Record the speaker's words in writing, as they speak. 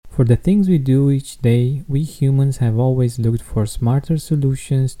For the things we do each day, we humans have always looked for smarter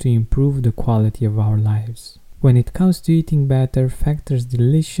solutions to improve the quality of our lives. When it comes to eating better, Factor's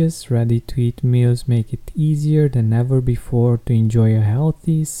delicious, ready-to-eat meals make it easier than ever before to enjoy a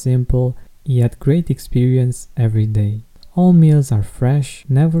healthy, simple, yet great experience every day. All meals are fresh,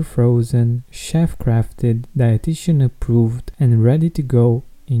 never frozen, chef-crafted, dietitian-approved, and ready to go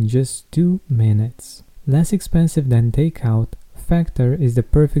in just 2 minutes. Less expensive than takeout, Factor is the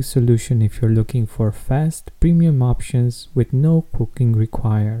perfect solution if you're looking for fast, premium options with no cooking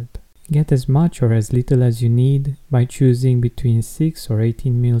required. Get as much or as little as you need by choosing between 6 or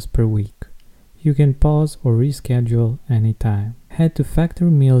 18 meals per week. You can pause or reschedule anytime. Head to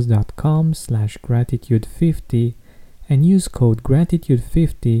factormeals.com/gratitude50 and use code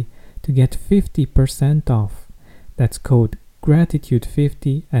gratitude50 to get 50% off. That's code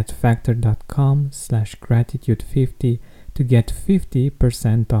gratitude50 at factor.com/gratitude50 to get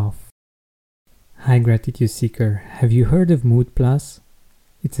 50% off. Hi Gratitude Seeker, have you heard of Mood Plus?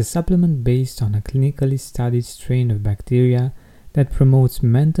 It's a supplement based on a clinically studied strain of bacteria that promotes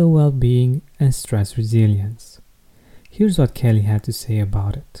mental well-being and stress resilience. Here's what Kelly had to say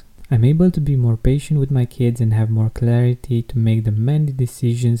about it. I'm able to be more patient with my kids and have more clarity to make the many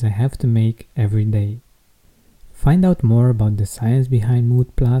decisions I have to make every day. Find out more about the science behind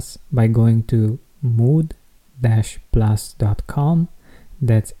Mood Plus by going to mood-plus.com.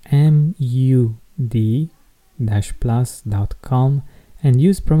 That's MUD-plus.com and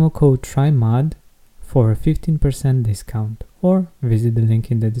use promo code TRYMOD for a 15% discount, or visit the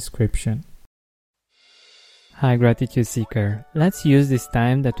link in the description. Hi Gratitude Seeker, let's use this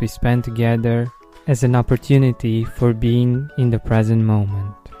time that we spend together as an opportunity for being in the present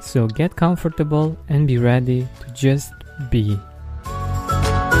moment. So get comfortable and be ready to just be.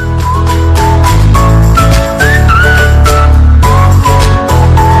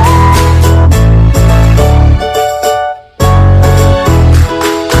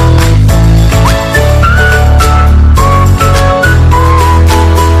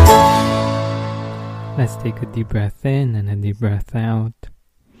 Let's take a deep breath in and a deep breath out.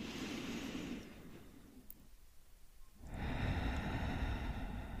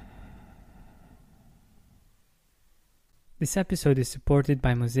 This episode is supported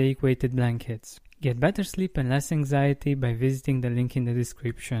by Mosaic Weighted Blankets. Get better sleep and less anxiety by visiting the link in the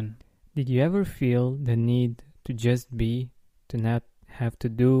description. Did you ever feel the need to just be, to not have to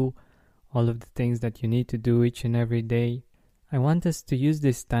do all of the things that you need to do each and every day? I want us to use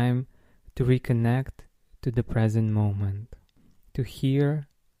this time to reconnect to the present moment, to here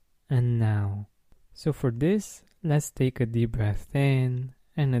and now. So for this, let's take a deep breath in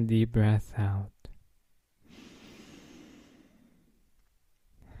and a deep breath out.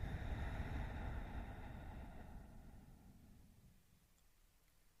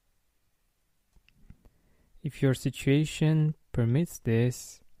 If your situation permits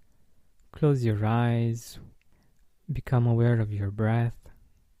this, close your eyes, become aware of your breath.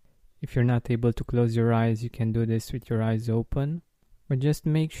 If you're not able to close your eyes, you can do this with your eyes open, but just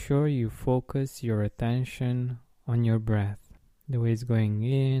make sure you focus your attention on your breath, the way it's going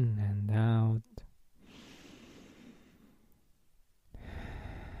in and out.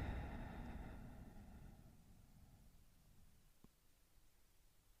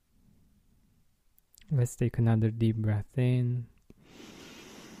 Let's take another deep breath in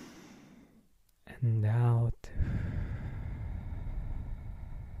and out.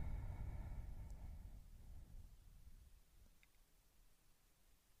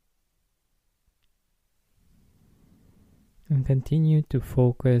 And continue to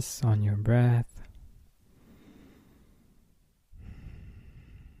focus on your breath.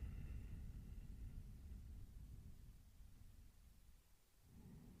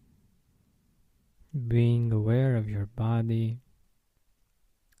 Being aware of your body,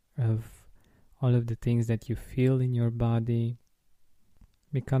 of all of the things that you feel in your body,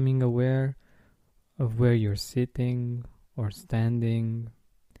 becoming aware of where you're sitting or standing.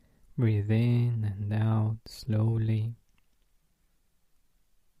 Breathe in and out slowly.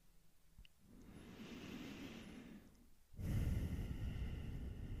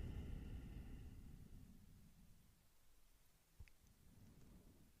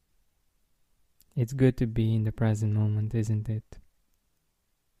 It's good to be in the present moment, isn't it?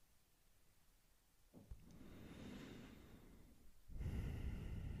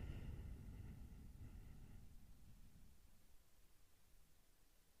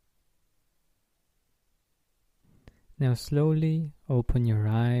 Now slowly open your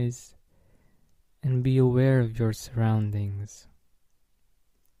eyes and be aware of your surroundings.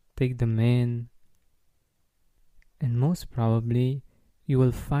 Take them in, and most probably you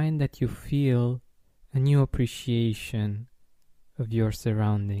will find that you feel a new appreciation of your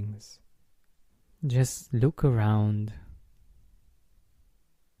surroundings. Just look around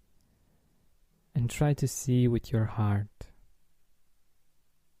and try to see with your heart.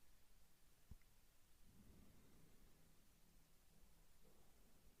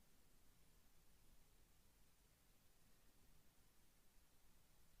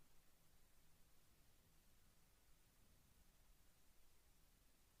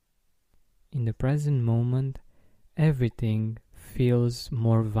 In the present moment, everything feels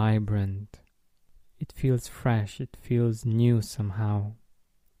more vibrant. It feels fresh, it feels new somehow.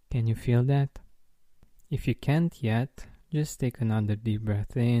 Can you feel that? If you can't yet, just take another deep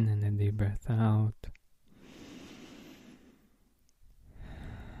breath in and a deep breath out.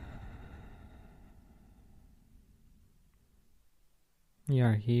 You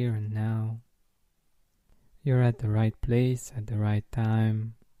are here and now. You're at the right place at the right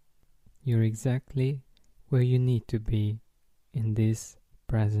time. You're exactly where you need to be in this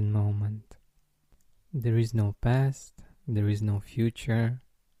present moment. There is no past, there is no future.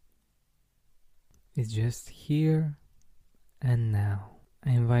 It's just here and now.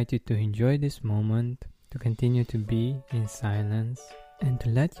 I invite you to enjoy this moment, to continue to be in silence, and to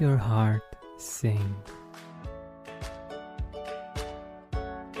let your heart sing.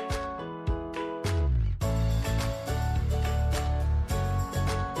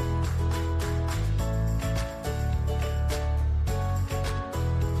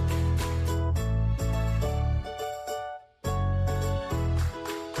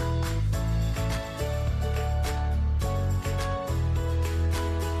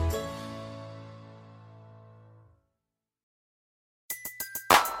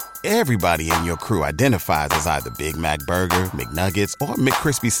 Everybody in your crew identifies as either Big Mac Burger, McNuggets, or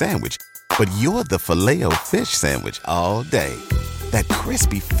McCrispy Sandwich. But you're the Filet-O-Fish Sandwich all day. That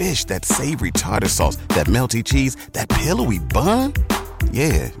crispy fish, that savory tartar sauce, that melty cheese, that pillowy bun.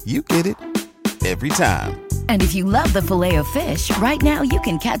 Yeah, you get it. Every time. And if you love the Filet-O-Fish, right now you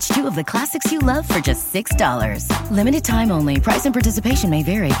can catch two of the classics you love for just $6. Limited time only. Price and participation may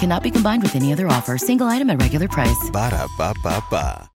vary. Cannot be combined with any other offer. Single item at regular price. Ba-da-ba-ba-ba.